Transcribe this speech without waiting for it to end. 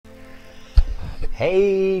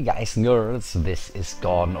Hey guys and girls, this is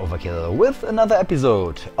Gordon Overkill with another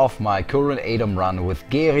episode of my current ADOM run with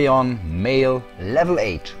Gerion, male, level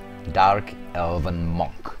 8, Dark Elven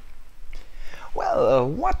Monk. Well,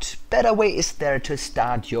 what better way is there to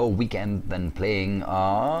start your weekend than playing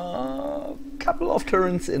a couple of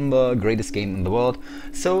turns in the greatest game in the world?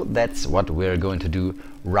 So that's what we're going to do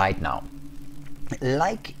right now.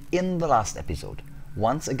 Like in the last episode,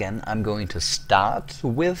 once again I'm going to start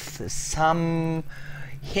with some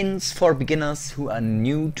hints for beginners who are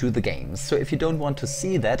new to the game. So if you don't want to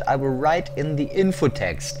see that, I will write in the info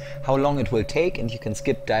text how long it will take, and you can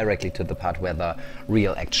skip directly to the part where the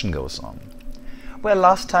real action goes on. Well,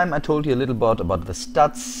 last time I told you a little bit about the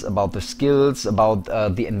stats, about the skills, about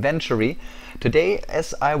the inventory. Today,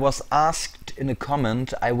 as I was asked in a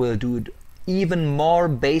comment, I will do it even more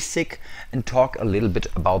basic and talk a little bit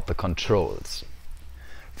about the controls.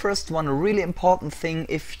 First, one really important thing: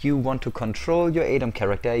 if you want to control your ADOM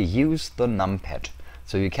character, use the numpad.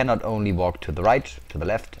 So you cannot only walk to the right, to the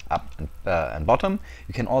left, up and bottom,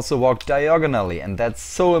 you can also walk diagonally, and that's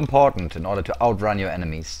so important in order to outrun your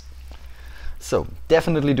enemies. So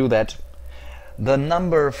definitely do that. The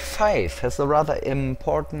number 5 has a rather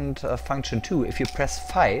important function too. If you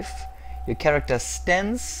press 5, your character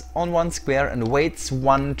stands on one square and waits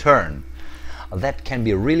one turn. That can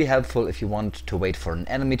be really helpful if you want to wait for an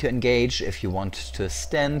enemy to engage, if you want to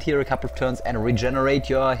stand here a couple of turns and regenerate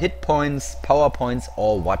your hit points, power points,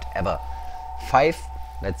 or whatever. 5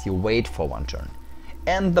 lets you wait for one turn.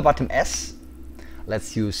 And the bottom S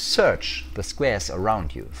lets you search the squares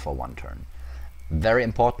around you for one turn. Very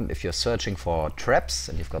important if you're searching for traps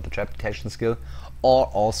and you've got the trap detection skill, or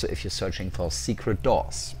also if you're searching for secret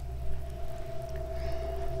doors.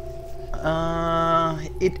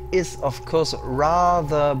 It is of course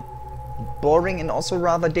rather boring and also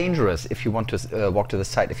rather dangerous if you want to walk to the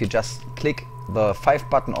side. If you just click the 5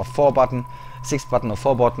 button or 4 button, 6 button or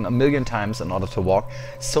 4 button a million times in order to walk.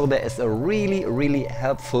 So there is a really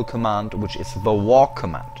helpful command, which is the walk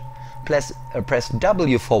command. Press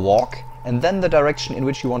W for walk and then the direction in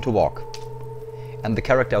which you want to walk. And the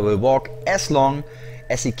character will walk as long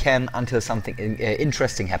as he can until something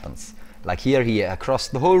interesting happens. Like here, he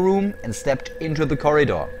crossed the whole room and stepped into the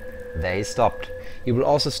corridor. There he stopped. He will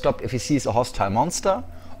also stop if he sees a hostile monster,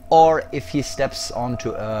 or if he steps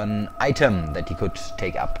onto an item that he could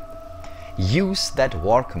take up. Use that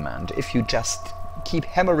walk command. If you just keep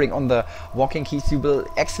hammering on the walking keys, you will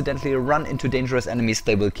accidentally run into dangerous enemies.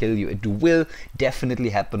 They will kill you. It will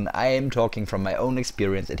definitely happen. I am talking from my own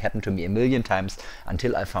experience. It happened to me a million times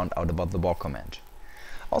until I found out about the walk command.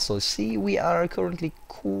 Also, see, we are currently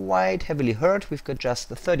quite heavily hurt. We've got just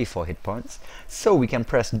 34 hit points. So we can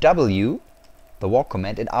press W, the walk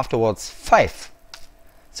command, and afterwards 5.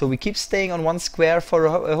 So we keep staying on one square for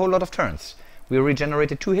a whole lot of turns. We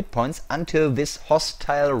regenerated 2 hit points until this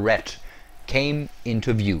hostile rat came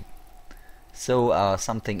into view. So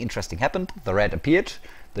something interesting happened. The rat appeared,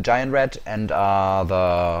 the giant rat, and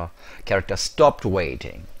the character stopped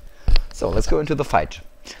waiting. So let's go into the fight.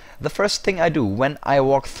 The first thing I do when I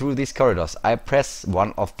walk through these corridors, I press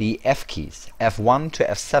one of the F keys. F1 to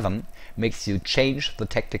F7 makes you change the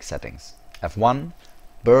tactic settings. F1,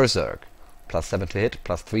 Berserk, plus 7 to hit,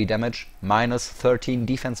 plus 3 damage, minus 13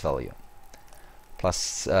 defense value.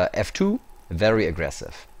 Plus F2, very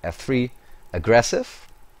aggressive. F3, aggressive.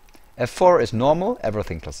 F4 is normal,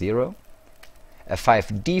 everything plus 0.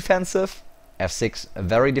 F5, defensive. F6,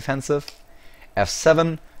 very defensive.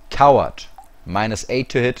 F7, coward, minus 8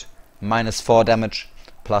 to hit, minus 4 damage,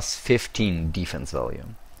 plus 15 defense value.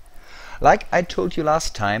 Like I told you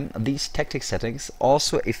last time, these tactic settings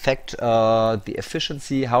also affect the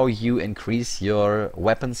efficiency, how you increase your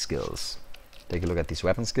weapon skills. Take a look at these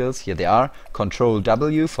weapon skills. Here they are. Control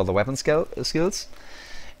W for the weapon skills.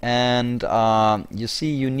 And you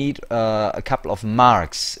see you need a couple of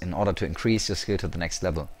marks in order to increase your skill to the next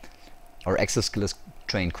level. Our Axis skill is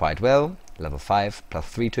trained quite well. Level 5, plus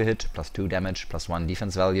 3 to hit, plus 2 damage, plus 1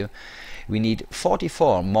 defense value. We need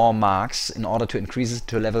 44 more marks in order to increase it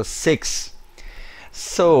to level 6.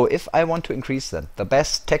 So if I want to increase that, the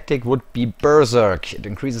best tactic would be Berserk. It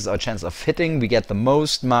increases our chance of hitting. We get the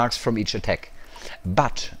most marks from each attack.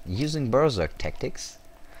 But using Berserk tactics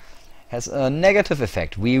has a negative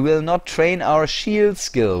effect. We will not train our shield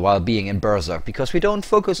skill while being in Berserk because we don't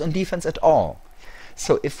focus on defense at all.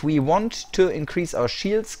 So if we want to increase our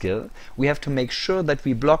shield skill, we have to make sure that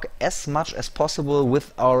we block as much as possible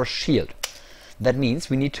with our shield. That means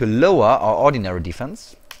we need to lower our ordinary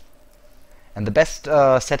defense, and the best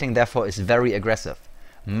setting therefore is very aggressive.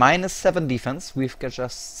 -7 defense, we've got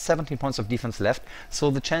just 17 points of defense left, so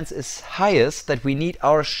the chance is highest that we need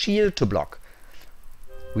our shield to block.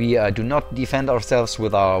 We do not defend ourselves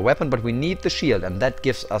with our weapon, but we need the shield, and that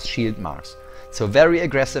gives us shield marks. So very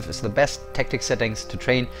aggressive is the best tactic settings to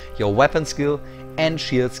train your weapon skill and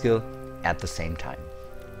shield skill at the same time.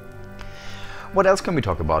 What else can we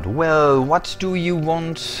talk about? Well, what do you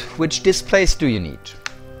want? Which displays do you need?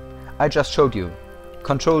 I just showed you.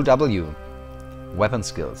 Control W, weapon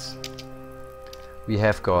skills. We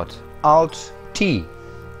have got Alt T,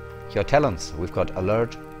 your talents. We've got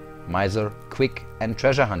Alert, Miser, Quick and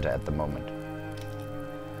Treasure Hunter at the moment.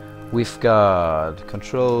 We've got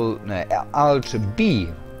Alt B,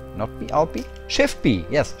 not B, Alt B? Shift B,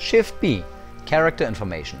 yes, Shift B, character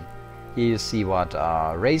information. Here you see what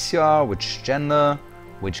race you are, which gender,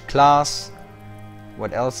 which class.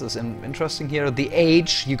 What else is interesting here? The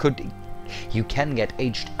age. You can get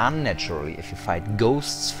aged unnaturally if you fight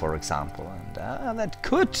ghosts, for example, and that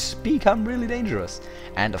could become really dangerous.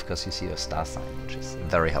 And of course you see your star sign, which is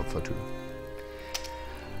very helpful too.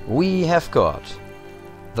 We have got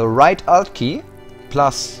the right Alt key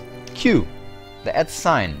plus Q, the @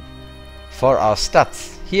 sign, for our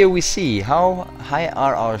stats. Here we see how high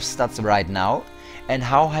are our stats right now and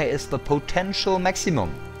how high is the potential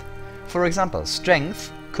maximum. For example,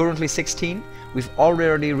 strength, currently 16, we've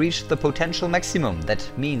already reached the potential maximum. That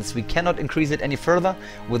means we cannot increase it any further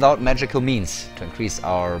without magical means to increase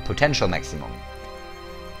our potential maximum.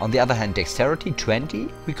 On the other hand, dexterity, 20,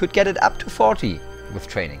 we could get it up to 40 with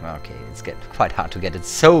training. Okay, it's quite hard to get it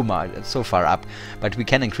so far up, but we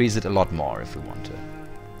can increase it a lot more if we want to.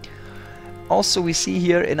 Also, we see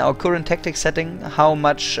here in our current tactic setting how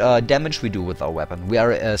much damage we do with our weapon. We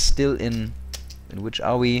are still in which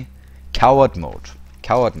are we? Coward mode.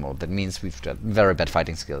 Coward mode, that means we've got very bad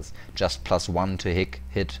fighting skills. Just +1 to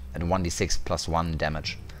hit and 1d6 +1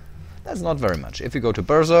 damage. That's not very much. If we go to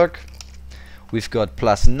Berserk, we've got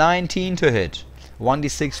 +19 to hit,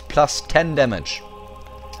 1d6 +10 damage.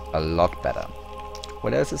 A lot better.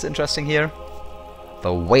 What else is interesting here?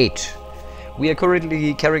 The weight. We are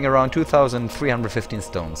currently carrying around 2,315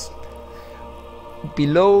 stones.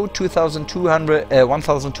 Below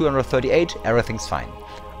 1,238, everything's fine.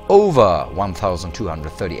 Over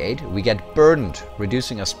 1,238, we get burdened,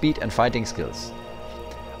 reducing our speed and fighting skills.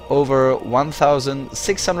 Over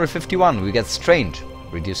 1,651, we get strained,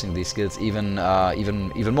 reducing these skills even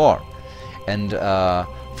more. And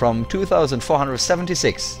from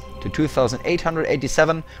 2,476 to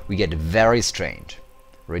 2,887, we get very strained,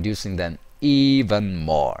 reducing them even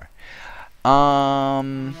more.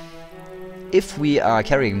 If we are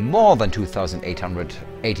carrying more than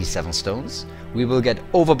 2,887 stones, we will get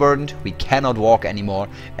overburdened, we cannot walk anymore,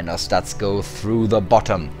 and our stats go through the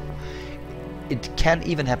bottom. It can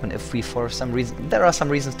even happen if we, for some reason, there are some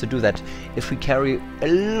reasons to do that, if we carry a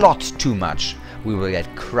lot too much, we will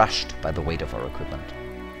get crushed by the weight of our equipment.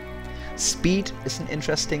 Speed is an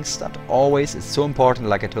interesting stat, always, it's so important,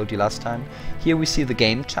 like I told you last time. Here we see the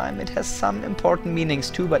game time, it has some important meanings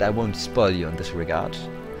too, but I won't spoil you in this regard.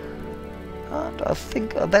 And I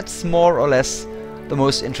think that's more or less the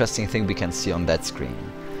most interesting thing we can see on that screen.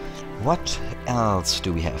 What else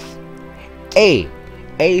do we have? A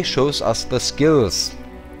shows us the skills.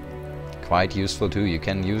 Quite useful too. You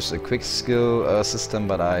can use a quick skill system,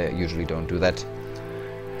 but I usually don't do that.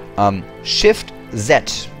 Shift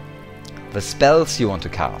Z, the spells you want to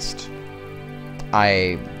cast.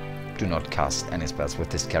 I do not cast any spells with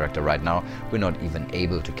this character right now. We're not even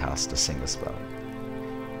able to cast a single spell.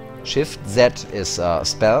 Shift Z is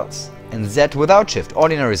spells, and Z without shift,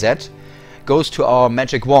 ordinary Z, goes to our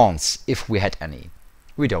magic wands, if we had any.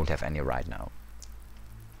 We don't have any right now.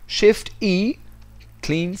 Shift E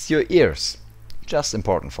cleans your ears, just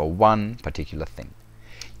important for one particular thing.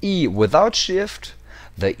 E without shift,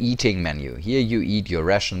 the eating menu. Here you eat your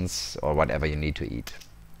rations or whatever you need to eat.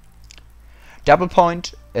 Double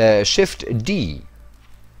point, Shift D,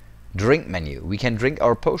 drink menu. We can drink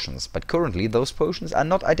our potions, but currently those potions are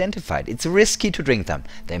not identified. It's risky to drink them.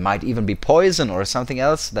 They might even be poison or something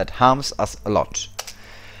else that harms us a lot.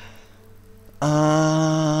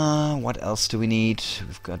 What else do we need?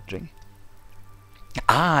 We've got drink.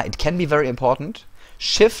 It can be very important.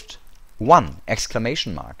 Shift 1,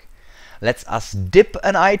 exclamation mark, lets us dip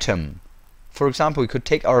an item. For example, we could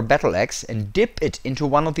take our battle axe and dip it into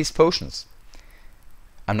one of these potions.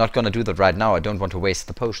 I'm not going to do that right now, I don't want to waste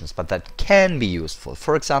the potions, but that can be useful.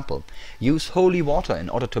 For example, use holy water in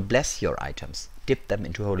order to bless your items. Dip them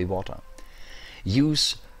into holy water.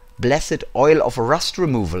 Use blessed oil of rust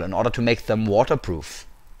removal in order to make them waterproof.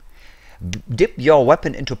 Dip your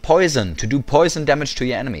weapon into poison to do poison damage to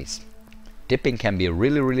your enemies. Dipping can be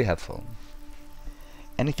really helpful.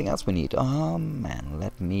 Anything else we need? Oh man,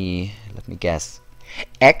 let me guess.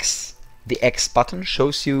 X The X button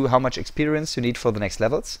shows you how much experience you need for the next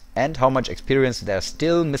levels and how much experience they're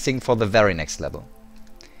still missing for the very next level.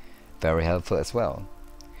 Very helpful as well.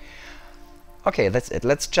 Okay, that's it.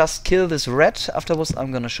 Let's just kill this rat. Afterwards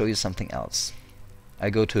I'm gonna show you something else.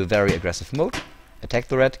 I go to very aggressive mode, attack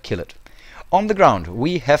the rat, kill it. On the ground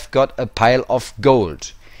we have got a pile of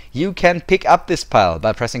gold. You can pick up this pile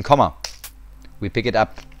by pressing comma. We pick it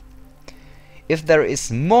up. If there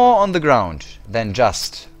is more on the ground than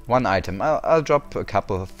just one item, I'll drop a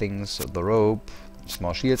couple of things, the rope,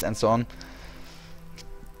 small shields and so on.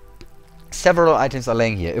 Several items are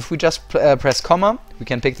laying here. If we just press comma, we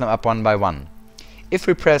can pick them up one by one. If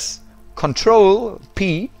we press Control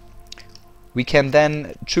P, we can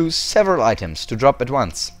then choose several items to drop at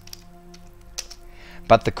once.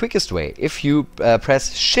 But the quickest way, if you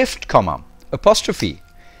press Shift comma apostrophe,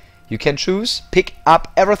 you can choose pick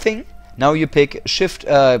up everything. Now you pick Shift,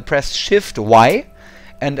 press Shift Y,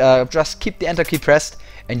 and just keep the Enter key pressed,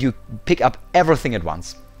 and you pick up everything at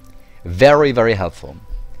once. Very, very helpful.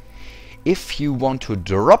 If you want to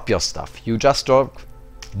drop your stuff, you just drop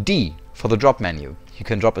D for the drop menu. You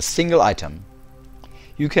can drop a single item.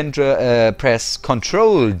 You can press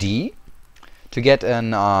Control D to get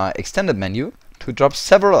an extended menu to drop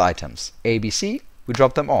several items. A, B, C, we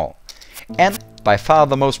drop them all. And by far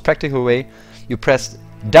the most practical way, you press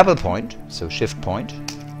double point, so shift point,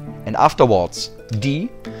 and afterwards D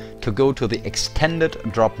to go to the extended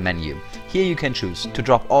drop menu. Here you can choose to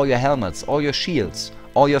drop all your helmets, all your shields,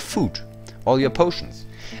 all your food, all your potions.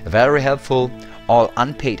 Very helpful, all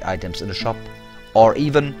unpaid items in the shop, or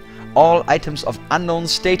even all items of unknown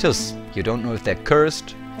status. You don't know if they're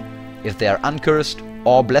cursed, if they are uncursed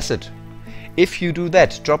or blessed. If you do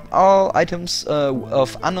that, drop all items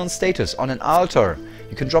of unknown status on an altar.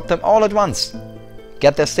 You can drop them all at once.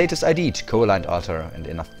 Get their status ID'd, co-aligned altar and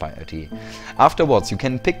enough piety. Afterwards you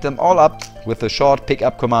can pick them all up with the short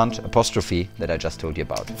pickup command apostrophe that I just told you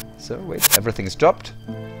about. So wait, everything's dropped.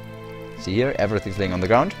 See here, everything's laying on the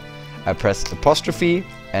ground. I press apostrophe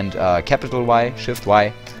and capital Y, shift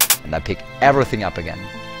Y, and I pick everything up again.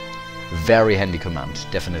 Very handy command,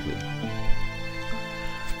 definitely.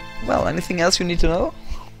 Well, anything else you need to know?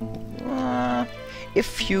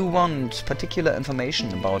 If you want particular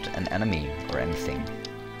information about an enemy or anything.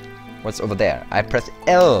 What's over there? I press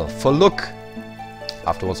L for look.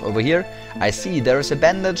 Afterwards over here, I see there is a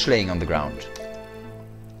bandage laying on the ground.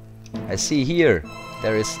 I see here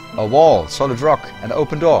there is a wall, solid rock, and an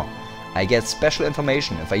open door. I get special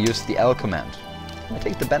information if I use the L command. I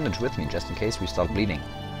take the bandage with me just in case we start bleeding.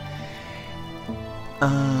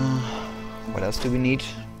 What else do we need?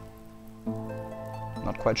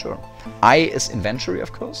 Not quite sure. I is inventory,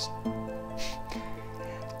 of course.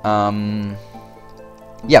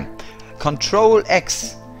 Yeah. Control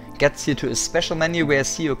X gets you to a special menu where you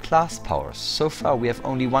see your class powers. So far we have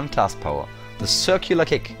only one class power, the circular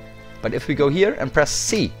kick. But if we go here and press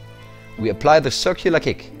C, we apply the circular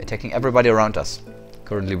kick, attacking everybody around us.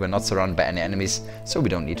 Currently we're not surrounded by any enemies, so we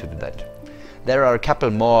don't need to do that. There are a couple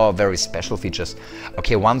more very special features.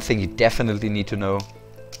 Okay, one thing you definitely need to know.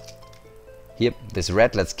 Here, this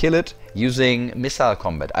rat, let's kill it using missile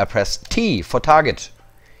combat. I press T for target.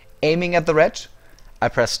 Aiming at the rat, I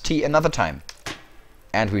press T another time.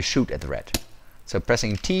 And we shoot at the rat. So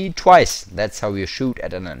pressing T twice, that's how you shoot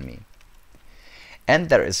at an enemy. And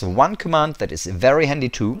there is one command that is very handy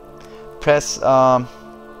too. Press, I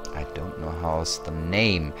don't know how's the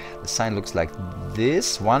name. The sign looks like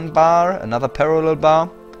this. One bar, another parallel bar,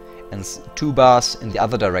 and two bars in the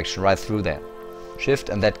other direction right through there. Shift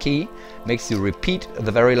and that key makes you repeat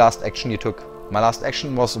the very last action you took. My last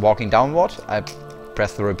action was walking downward. I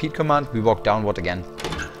press the repeat command, we walk downward again.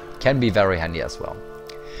 Can be very handy as well.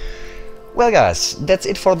 Well guys, that's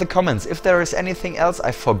it for the comments. If there is anything else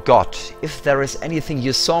I forgot, if there is anything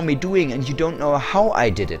you saw me doing and you don't know how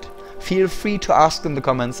I did it, feel free to ask in the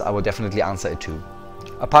comments, I will definitely answer it too.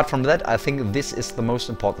 Apart from that, I think this is the most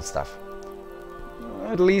important stuff.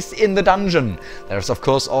 At least in the dungeon. There's of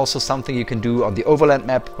course also something you can do on the overland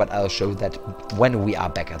map, but I'll show that when we are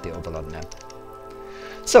back at the overland map.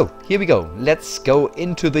 So, here we go. Let's go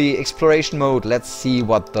into the exploration mode. Let's see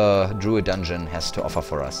what the Druid dungeon has to offer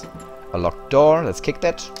for us. A locked door, let's kick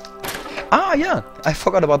that. Ah yeah, I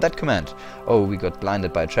forgot about that command. Oh, we got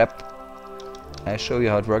blinded by a trap. I'll show you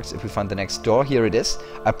how it works if we find the next door. Here it is.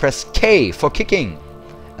 I press K for kicking.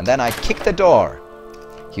 And then I kick the door.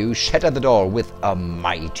 You shatter the door with a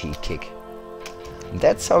mighty kick.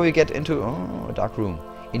 That's how you get into a dark room.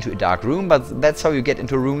 Into a dark room, but that's how you get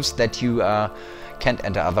into rooms that you can't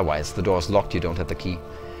enter otherwise. The door is locked, you don't have the key.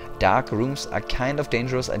 dark rooms are kind of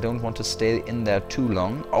dangerous. I don't want to stay in there too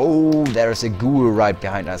long. Oh, there's a ghoul right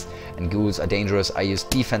behind us. And ghouls are dangerous. I use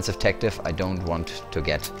defensive tactic. I don't want to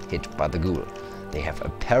get hit by the ghoul. They have a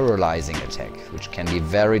paralyzing attack, which can be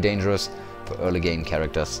very dangerous for early game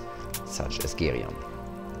characters, such as Gerion.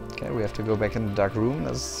 Okay, we have to go back in the dark room.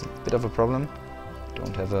 That's a bit of a problem.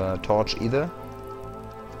 Don't have a torch either.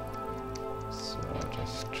 So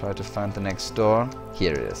just try to find the next door.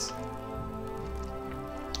 Here it is.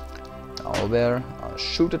 Owlbear, I'll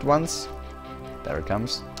shoot it once. There it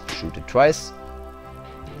comes. Shoot it twice.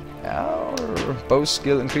 Our bow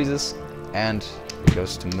skill increases. And it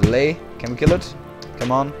goes to melee. Can we kill it?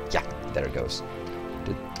 Come on. Yeah, there it goes.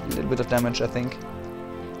 Did a little bit of damage, I think.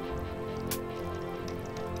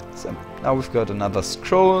 So now we've got another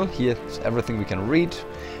scroll. Here's everything we can read.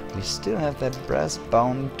 We still have that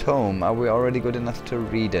brass-bound tome. Are we already good enough to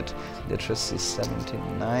read it? Literacy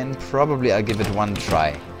 79. Probably I'll give it one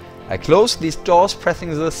try. I close these doors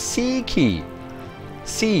pressing the C key.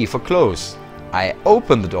 C for close. I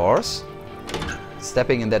open the doors,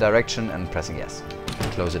 stepping in that direction and pressing yes.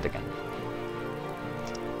 Close it again.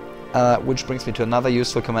 Which brings me to another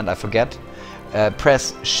useful command I forget.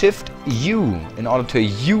 Press Shift U in order to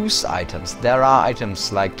use items. There are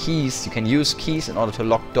items like keys. You can use keys in order to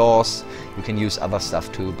lock doors. You can use other stuff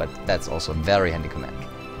too, but that's also a very handy command.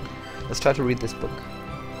 Let's try to read this book.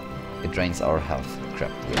 It drains our health.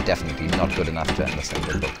 Crap, we're definitely not good enough to understand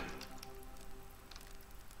the book.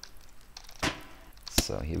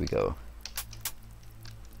 So here we go.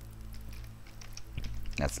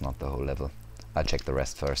 That's not the whole level. I'll check the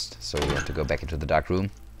rest first. So we have to go back into the dark room.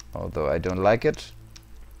 Although I don't like it.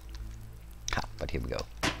 Ha, but here we go.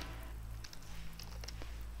 An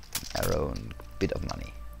arrow and a bit of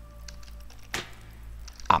money.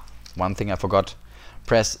 Ah, one thing I forgot.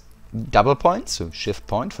 Press double point, so shift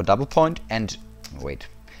point for double point, and wait,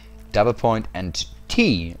 double point and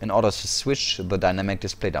T in order to switch the dynamic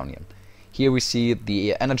display down here. Here we see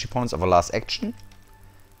the energy points of our last action,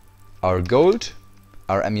 our gold,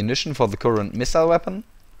 our ammunition for the current missile weapon,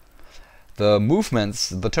 the movements,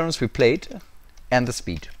 the turns we played, and the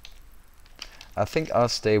speed. I think I'll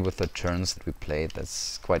stay with the turns that we played.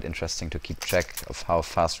 That's quite interesting to keep track of how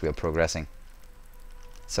fast we are progressing.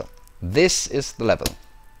 So, this is the level.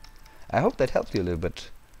 I hope that helped you a little bit.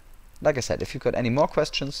 Like I said, if you've got any more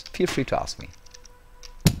questions, feel free to ask me.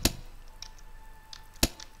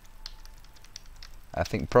 I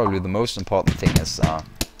think probably the most important thing is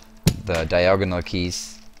the diagonal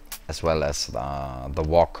keys, as well as the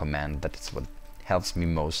walk command. That's what helps me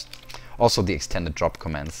most. Also the extended drop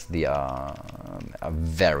commands, they are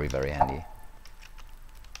very, very handy.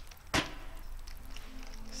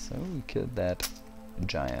 So we killed that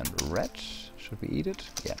giant rat. Should we eat it?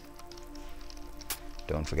 Yeah.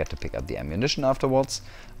 Don't forget to pick up the ammunition afterwards.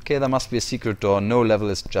 Okay, there must be a secret door. No level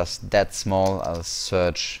is just that small. I'll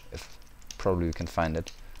search if probably we can find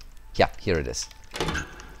it. Yeah, here it is.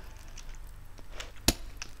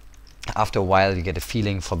 After a while you get a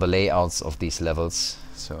feeling for the layouts of these levels.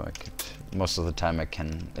 So most of the time I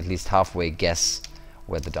can at least halfway guess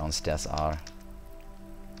where the downstairs are.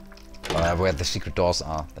 Or where the secret doors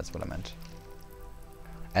are, that's what I meant.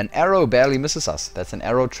 An arrow barely misses us. That's an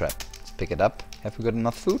arrow trap. Let's pick it up. Have we got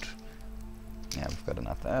enough food? Yeah, we've got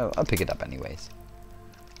enough. I'll pick it up anyways.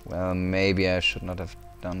 Well, maybe I should not have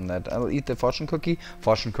done that. I'll eat the fortune cookie.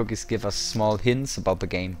 Fortune cookies give us small hints about the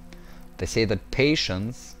game. They say that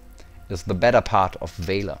patience is the better part of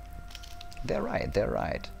valor. They're right, they're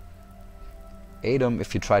right. ADOM,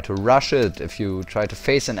 if you try to rush it, if you try to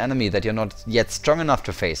face an enemy that you're not yet strong enough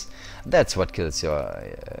to face, that's what kills your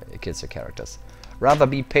characters. Rather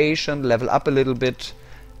be patient, level up a little bit,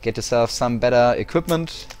 get yourself some better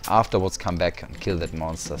equipment, afterwards come back and kill that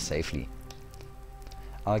monster safely.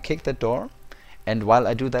 I'll kick that door, and while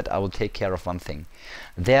I do that I will take care of one thing.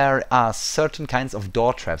 There are certain kinds of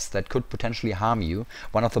door traps that could potentially harm you.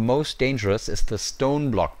 One of the most dangerous is the stone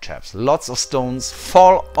block traps. Lots of stones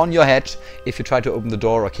fall on your head if you try to open the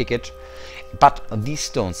door or kick it. But these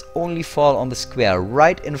stones only fall on the square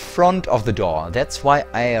right in front of the door. That's why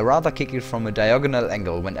I rather kick it from a diagonal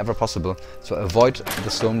angle whenever possible, to avoid the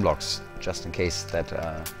stone blocks, just in case that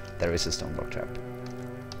there is a stone block trap.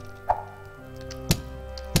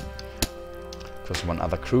 Because one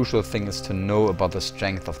other crucial thing is to know about the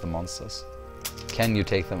strength of the monsters. Can you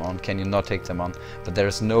take them on? Can you not take them on? But there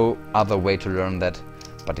is no other way to learn that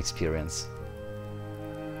but experience.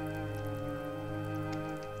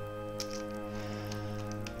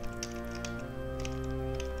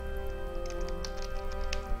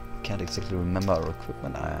 Can't exactly remember our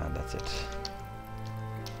equipment. Ah, that's it.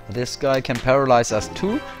 This guy can paralyze us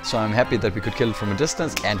too, so I'm happy that we could kill it from a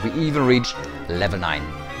distance, and we even reached level 9.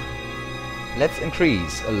 Let's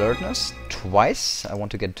increase alertness twice. I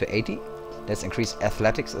want to get to 80. Let's increase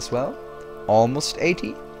athletics as well. Almost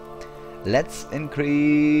 80. Let's increase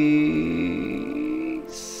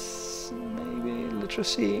maybe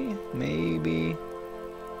literacy, maybe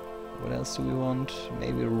what else do we want?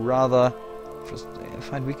 Maybe rather first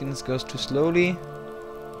find weakness goes too slowly.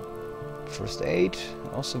 First aid,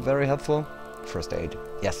 also very helpful. First aid,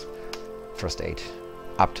 yes. First aid,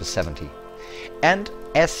 up to 70. And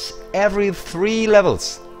as every 3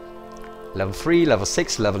 levels, level 3, level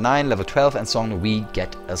 6, level 9, level 12 and so on, we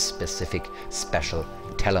get a specific special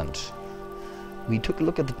talent. We took a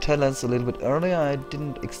look at the talents a little bit earlier. I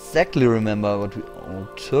didn't exactly remember what we all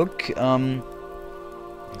took,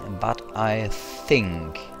 but I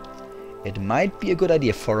think it might be a good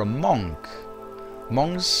idea for a monk.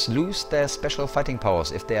 Monks lose their special fighting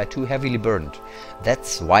powers if they are too heavily burdened.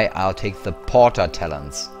 That's why I'll take the Porter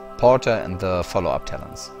talents. Porter and the follow-up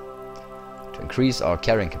talents. To increase our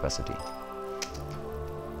carrying capacity.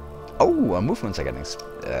 Oh, our movements are getting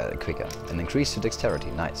quicker. And increase to dexterity.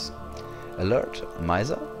 Nice. Alert,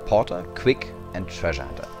 Miser, Porter, Quick and Treasure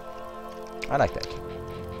Hunter. I like that.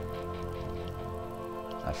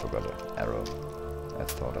 I forgot an arrow. I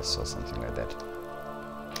thought I saw something like that.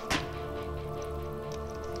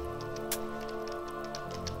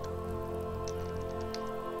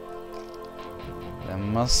 There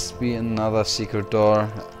must be another secret door.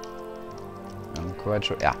 I'm quite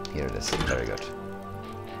sure. Yeah, here it is. Very good.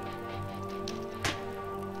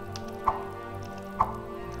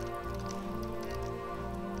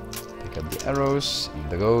 Pick up the arrows and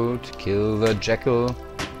the goat. Kill the jackal.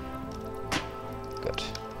 Good.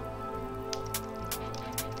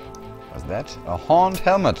 What's that? A horned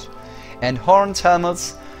helmet. And horned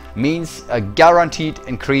helmets means a guaranteed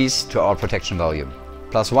increase to our protection value.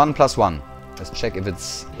 +1, +1. Let's check if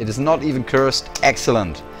it is not even cursed.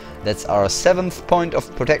 Excellent. That's our 7th point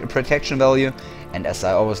of protection value. And as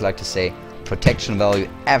I always like to say, protection value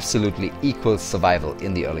absolutely equals survival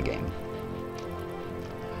in the early game.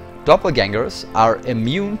 Doppelgangers are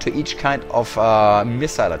immune to each kind of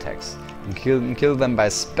missile attacks. You can kill them by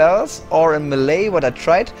spells or in melee, what I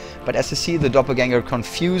tried. But as you see, the doppelganger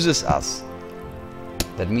confuses us.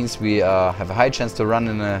 That means we have a high chance to run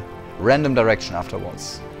in a random direction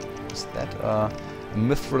afterwards. Is that a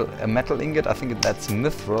metal ingot? I think that's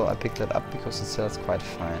mithril. I picked that up because it sells quite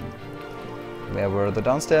fine. Where were the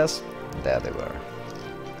downstairs? There they were.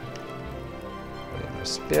 A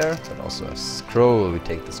spear, but also a scroll. We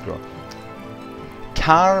take the scroll.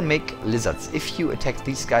 Karmic lizards. If you attack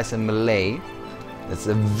these guys in melee, that's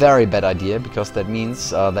a very bad idea because that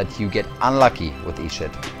means that you get unlucky with each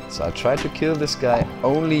hit. So I'll try to kill this guy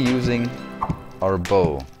only using our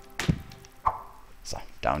bow.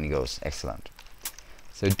 Down he goes. Excellent.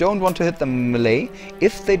 So you don't want to hit them melee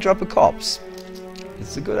if they drop a corpse.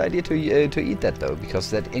 It's a good idea to eat that though,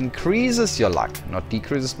 because that increases your luck. Not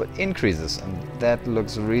decreases, but increases. And that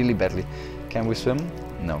looks really badly. Can we swim?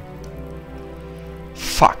 No.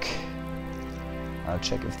 Fuck. I'll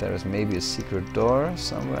check if there is maybe a secret door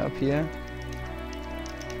somewhere up here.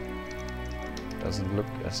 Doesn't look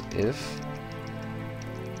as if.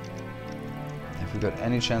 Have we got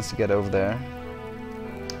any chance to get over there?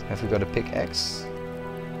 Have we got a pickaxe?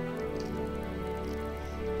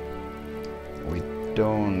 We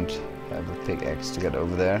don't have a pickaxe to get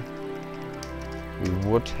over there. We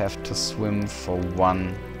would have to swim for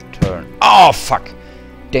 1 turn. Oh, fuck!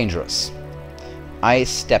 Dangerous. I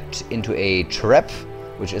stepped into a trap,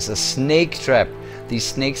 which is a snake trap. These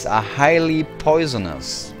snakes are highly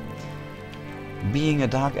poisonous. Being a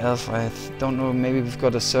dark elf, I don't know, maybe we've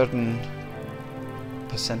got a certain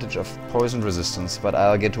percentage of poison resistance, but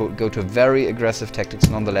I'll go to very aggressive tactics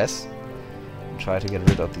nonetheless and try to get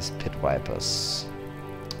rid of these pit vipers.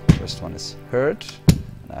 First one is hurt,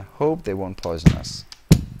 and I hope they won't poison us.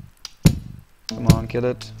 Come on, kill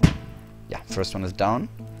it. Yeah, first one is down.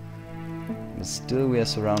 But still we are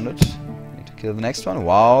surrounded. Need to kill the next one.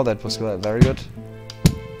 Wow, that was very good.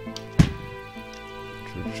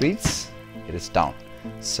 It retreats. It is down.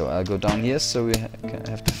 So I'll go down here, so we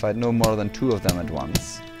have to fight no more than 2 of them at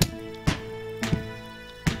once.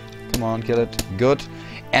 Come on, kill it. Good.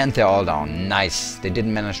 And they're all down. Nice. They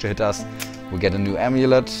didn't manage to hit us. We get a new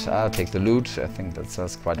amulet. I'll take the loot. I think that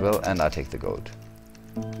sells quite well. And I'll take the gold.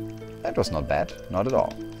 That was not bad. Not at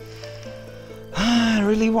all. I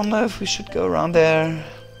really wonder if we should go around there.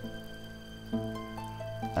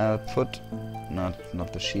 I'll put...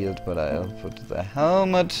 Not the shield, but I'll put the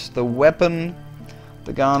helmet, the weapon,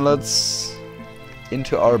 the gauntlets.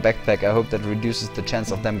 into our backpack. I hope that reduces the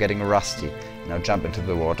chance of them getting rusty. Now jump into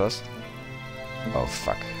the waters. Oh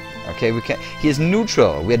fuck. Okay, we can. He is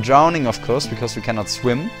neutral. We are drowning, of course, because we cannot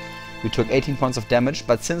swim. We took 18 points of damage,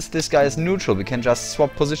 but since this guy is neutral, we can just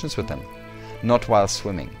swap positions with him. Not while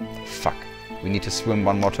swimming. Fuck. We need to swim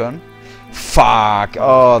one more turn. Fuck!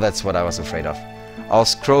 Oh, that's what I was afraid of. Our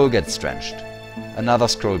scroll gets drenched. Another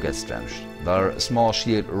scroll gets drenched. The small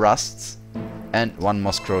shield rusts, and one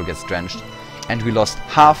more scroll gets drenched. And we lost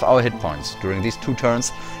half our hit points during these 2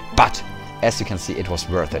 turns, but as you can see, it was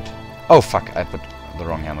worth it. Oh fuck, I put the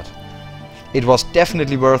wrong helmet. It was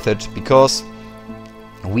definitely worth it, because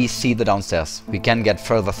we see the downstairs. We can get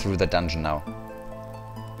further through the dungeon now.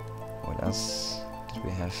 What else did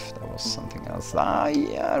we have? There was something else. Ah,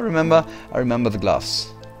 yeah, I remember the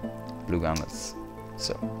gloves. Blue gauntlets.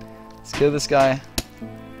 So, let's kill this guy.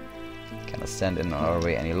 Cannot stand in our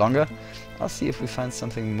way any longer. I'll see if we find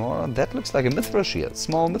something more. That looks like a mithril shield.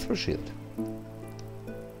 Small mithril shield.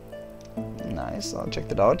 Nice, I'll check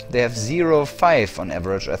that out. They have 0.5 on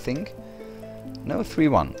average, I think. No,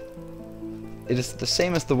 3.1. It is the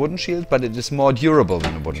same as the wooden shield, but it is more durable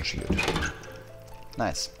than a wooden shield.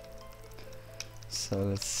 Nice. So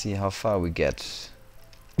let's see how far we get.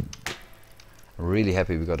 Really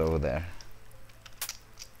happy we got over there.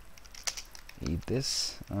 Eat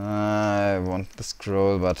this. I want the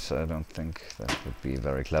scroll, but I don't think that would be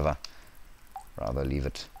very clever. Rather leave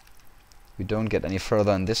it. We don't get any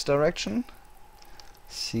further in this direction.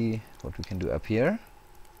 See what we can do up here.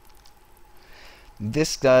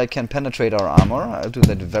 This guy can penetrate our armor. I'll do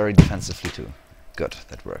that very defensively too. Good,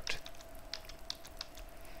 that worked.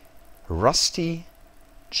 Rusty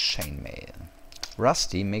chainmail.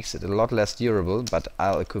 Rusty makes it a lot less durable, but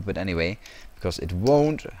I'll equip it anyway, because it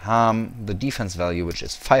won't harm the defense value, which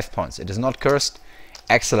is 5 points. It is not cursed.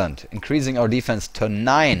 Excellent. Increasing our defense to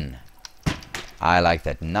 9. I like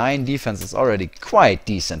that. 9 defense is already quite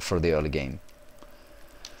decent for the early game.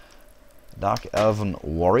 Dark Elven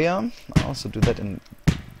Warrior. I also do that in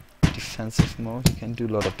defensive mode. You can do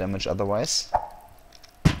a lot of damage otherwise.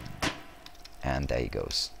 And there he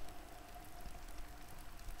goes.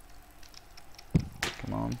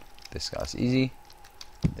 Come on. This guy's easy.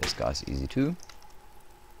 This guy's easy too.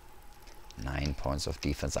 9 points of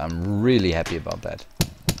defense. I'm really happy about that.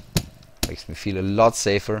 Makes me feel a lot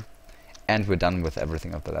safer. And we're done with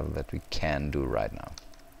everything of the level that we can do right now.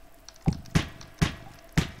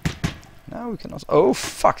 Now we can also... Oh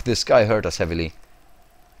fuck, this guy hurt us heavily.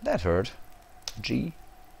 That hurt. G.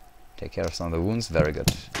 Take care of some of the wounds. Very good.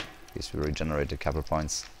 At least we regenerated a couple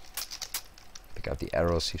points. Pick up the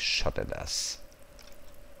arrows he shot at us.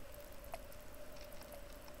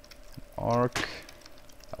 Orc.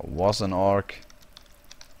 That was an orc.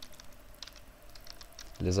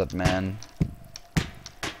 Lizard man.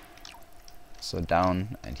 So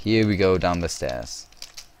down, and here we go down the stairs.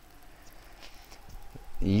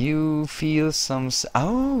 You feel some...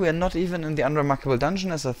 Oh, we're not even in the unremarkable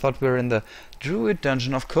dungeon, as I thought we were in the druid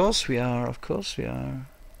dungeon. Of course we are, of course we are.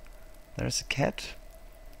 There's a cat.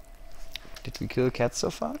 Did we kill cats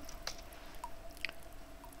so far?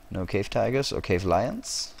 No cave tigers or cave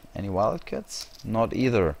lions? Any wildcats? Not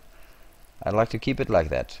either. I'd like to keep it like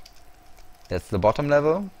that. That's the bottom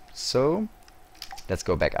level, so let's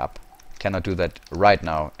go back up. Cannot do that right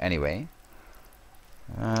now anyway.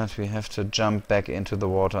 And we have to jump back into the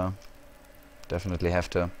water. Definitely have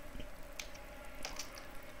to.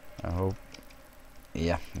 I hope.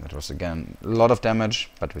 Yeah, that was again a lot of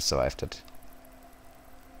damage, but we survived it.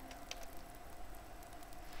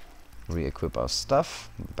 Re-equip our stuff,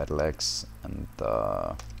 battle axe and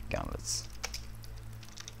the gauntlets.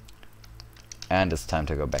 And it's time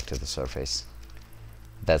to go back to the surface.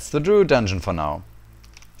 That's the druid dungeon for now.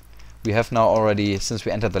 We have now already, since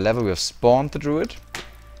we entered the level, we have spawned the druid.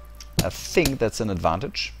 I think that's an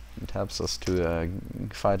advantage. It helps us to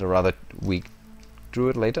fight a rather weak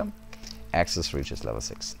druid later. Access reaches level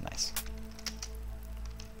 6. Nice.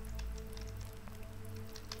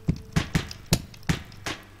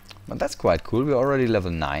 But that's quite cool. We're already level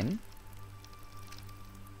 9.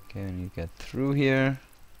 Okay, when you get through here.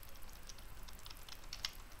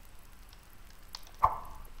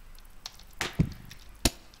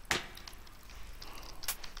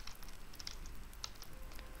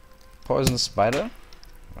 Poison spider.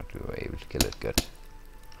 But we were able to kill it. Good.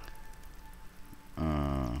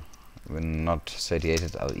 When not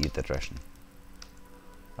satiated, I'll eat that ration.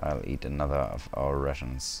 I'll eat another of our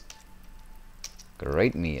rations.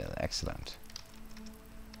 Great meal. Excellent.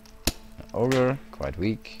 An ogre. Quite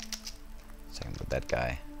weak. Same with that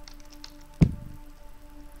guy.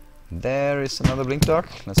 There is another blink dog.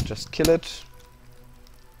 Let's just kill it.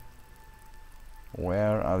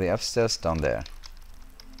 Where are the upstairs? Down there.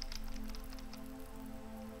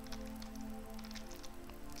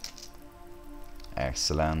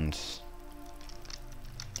 Excellent.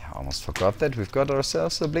 I almost forgot that we've got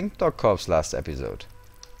ourselves a Blink Dog corpse last episode.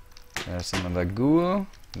 There's another ghoul.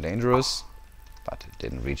 Dangerous. But it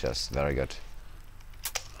didn't reach us. Very good.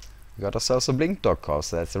 We got ourselves a Blink Dog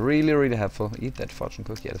corpse. That's really, really helpful. Eat that fortune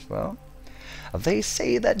cookie as well. They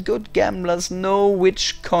say that good gamblers know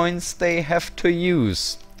which coins they have to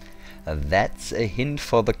use. That's a hint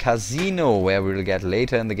for the casino, where we'll get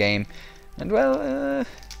later in the game. And well,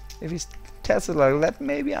 if he tells it like that,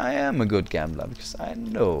 maybe I am a good gambler, because I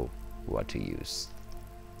know what to use.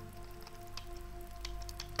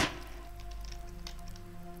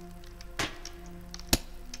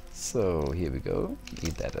 So here we go.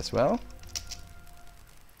 Eat that as well.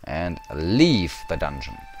 And leave the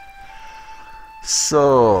dungeon.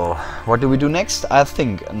 So, what do we do next? I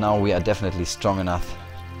think now we are definitely strong enough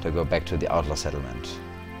to go back to the outlaw settlement.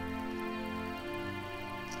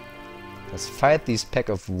 Let's fight these pack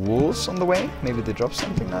of wolves on the way. Maybe they drop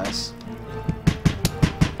something nice.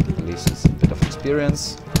 At least it's a bit of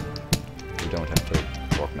experience. We don't have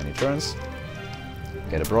to walk many turns.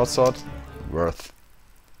 Get a broadsword. Worth.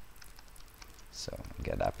 So,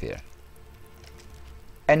 get up here.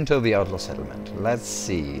 Enter the outlaw settlement. Let's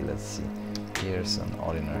see, let's see. Here's an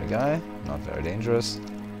ordinary guy, not very dangerous.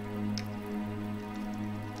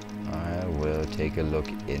 I will take a look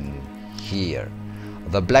in here.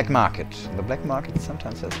 The black market. The black market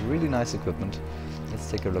sometimes has really nice equipment.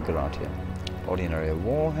 Let's take a look around here. Ordinary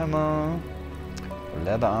warhammer,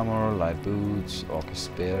 leather armor, light boots, orcish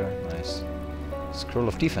spear, nice. Scroll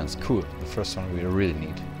of defense, cool. The first one we really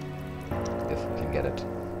need, if we can get it.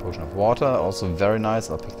 Potion of water, also very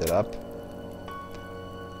nice. I'll pick that up.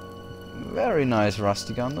 Very nice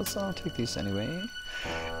rusty gauntlets, I'll take these anyway.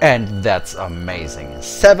 And that's amazing.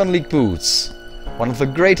 7 league boots. One of the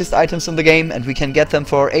greatest items in the game, and we can get them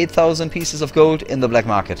for 8,000 pieces of gold in the black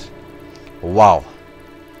market. Wow.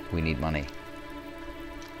 We need money.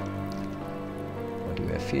 What do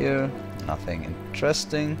we have here? Nothing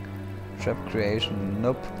interesting. Trap creation,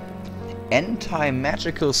 nope.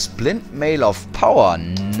 Anti-magical splint mail of power,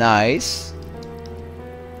 nice.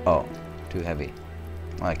 Oh, too heavy.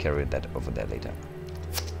 I'll carry that over there later.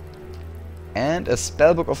 And a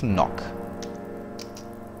spellbook of knock.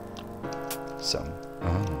 So,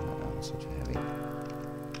 oh, so too heavy.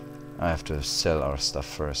 I have to sell our stuff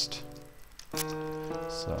first.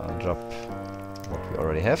 So I'll drop what we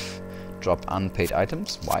already have. Drop unpaid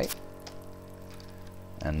items. Why?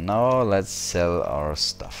 And now let's sell our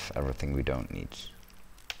stuff. Everything we don't need.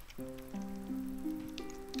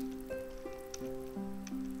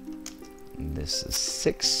 This is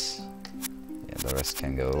 6. Yeah, the rest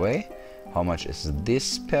can go away. How much is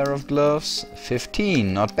this pair of gloves?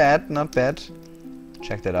 15. Not bad, not bad.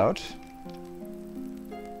 Check that out.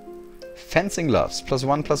 Fencing gloves.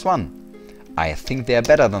 +1, +1. I think they are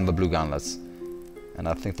better than the blue gauntlets. And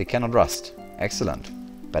I think they cannot rust. Excellent.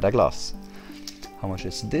 Better gloves. How much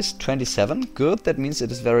is this? 27. Good. That means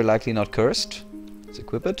it is very likely not cursed. Let's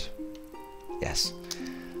equip it. Yes.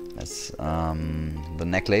 That's the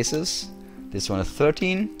necklaces. This one is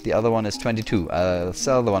 13, the other one is 22. I'll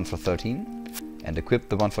sell the one for 13 and equip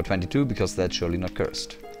the one for 22 because that's surely not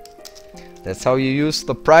cursed. That's how you use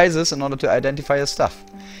the prizes in order to identify your stuff.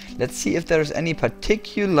 Let's see if there's any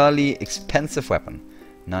particularly expensive weapon.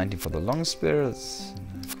 19 for the long spear, that's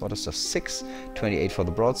quarter stuff 6. 28 for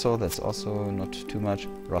the broadsword, that's also not too much.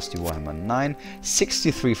 Rusty warhammer 9.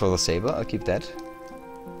 63 for the saber, I'll keep that.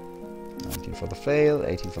 19 for the flail,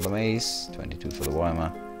 18 for the mace, 22 for the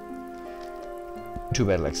warhammer. 2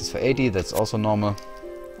 battle axes for 80, that's also normal.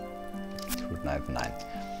 Crude knife 9.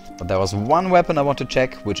 But there was one weapon I want to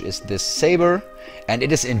check, which is this saber. And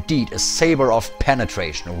it is indeed a saber of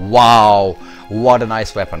penetration. Wow! What a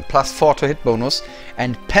nice weapon. +4 to hit bonus.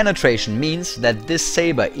 And penetration means that this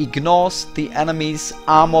saber ignores the enemy's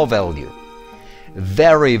armor value.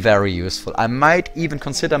 Very, very useful. I might even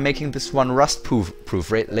consider making this one rust proof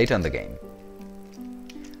later in the game.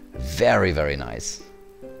 Very, very nice.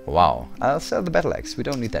 Wow, I'll sell the battle axe, we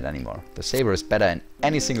don't need that anymore. The saber is better in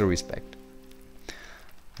any single respect.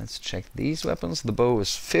 Let's check these weapons. The bow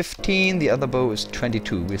is 15, the other bow is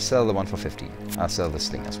 22. We'll sell the one for 15. I'll sell the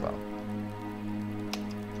sling as well.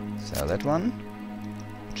 Sell that one.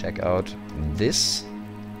 Check out this.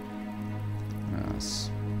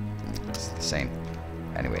 It's the same.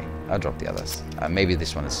 Anyway, I'll drop the others. Maybe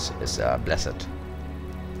this one is blessed.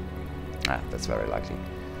 That's very likely.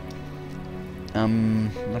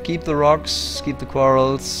 I'll keep the rocks, keep the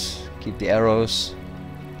quarrels, keep the arrows.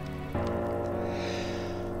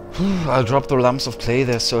 I'll drop the lumps of clay,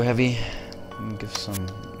 they're so heavy. And give some,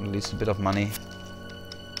 at least a bit of money.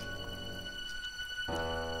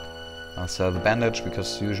 I'll sell the bandage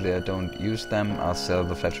because usually I don't use them. I'll sell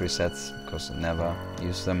the flattery sets because I never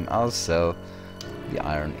use them. I'll sell the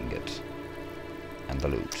iron ingot and the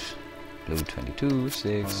loot. Loot 22,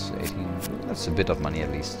 6, 18. That's a bit of money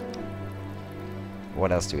at least.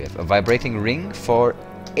 What else do we have? A vibrating ring for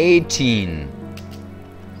 18.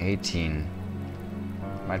 18.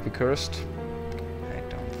 Might be cursed. I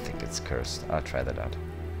don't think it's cursed. I'll try that out.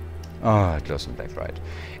 Oh, it goes in backlight.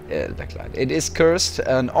 Backlight. It is cursed.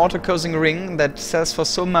 An auto-cursing ring that sells for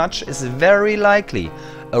so much is very likely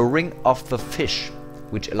a ring of the fish,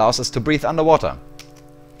 which allows us to breathe underwater.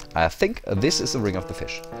 I think this is a ring of the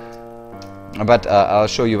fish. But I'll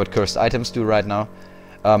show you what cursed items do right now.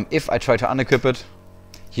 If I try to unequip it,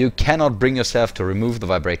 you cannot bring yourself to remove the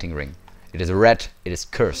vibrating ring. It is red, it is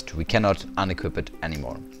cursed. We cannot unequip it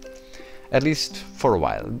anymore. At least for a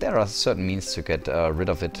while. There are certain means to get rid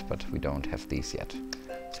of it, but we don't have these yet.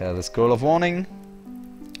 Sell the scroll of warning.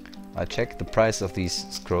 I check the price of these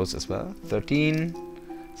scrolls as well. 13,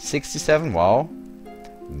 67, wow.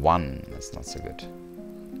 1, that's not so good.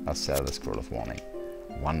 I'll sell the scroll of warning.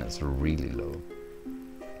 1 is really low.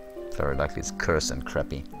 Very likely it's cursed and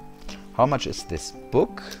crappy. How much is this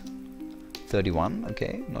book? 31,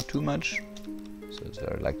 okay, not too much. So it's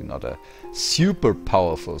very likely not a super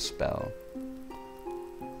powerful spell.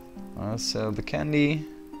 I'll sell the candy.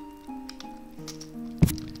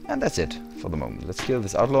 And that's it for the moment. Let's kill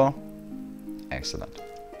this outlaw. Excellent.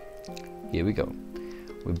 Here we go.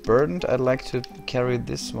 We're burdened. I'd like to carry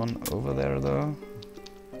this one over there though.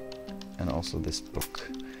 And also this book.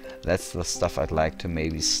 That's the stuff I'd like to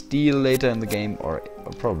maybe steal later in the game or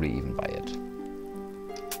probably even buy it.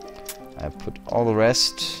 I put all the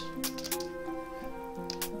rest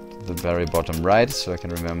to the very bottom right so I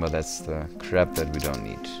can remember that's the crap that we don't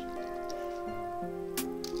need.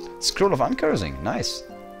 Scroll of Uncursing, nice.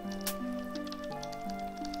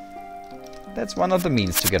 That's one of the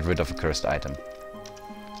means to get rid of a cursed item.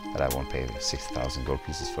 But I won't pay 6,000 gold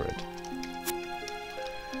pieces for it.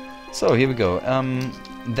 So here we go.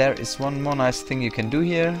 There is one more nice thing you can do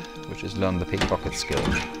here, which is learn the pickpocket skill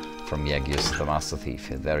from Yagius, the Master Thief.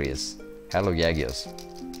 There he is. Hello, Yagius.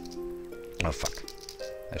 Oh fuck.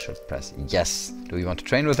 I should press yes. Do we want to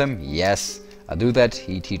train with him? Yes. I'll do that.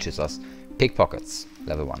 He teaches us pickpockets.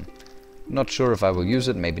 Level 1. Not sure if I will use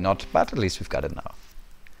it, maybe not, but at least we've got it now.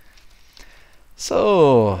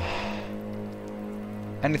 So,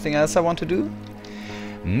 anything else I want to do?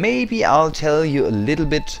 Maybe I'll tell you a little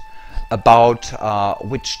bit about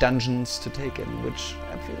which dungeons to take in which...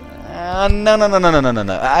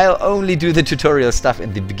 No. I'll only do the tutorial stuff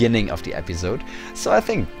in the beginning of the episode. So I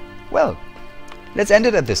think, well, let's end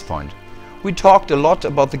it at this point. We talked a lot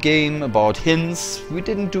about the game, about hints. We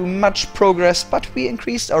didn't do much progress, but we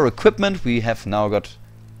increased our equipment. We have now got...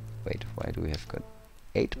 Wait, why do we have got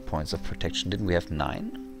 8 points of protection? Didn't we have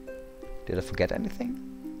 9? Did I forget anything?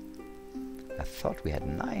 I thought we had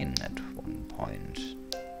 9 at one point.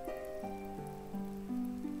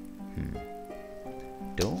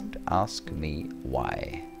 Don't ask me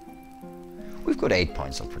why. We've got 8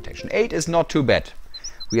 points of protection. 8 is not too bad.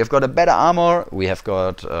 We have got a better armor. We have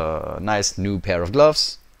got a nice new pair of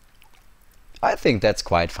gloves. I think that's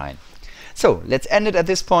quite fine. So let's end it at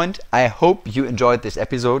this point. I hope you enjoyed this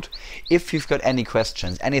episode. If you've got any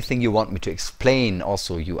questions, anything you want me to explain,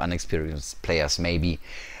 also you unexperienced players maybe,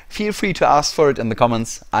 feel free to ask for it in the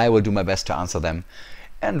comments. I will do my best to answer them.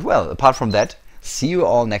 And well, apart from that, see you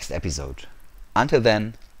all next episode. Until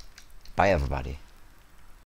then, bye everybody.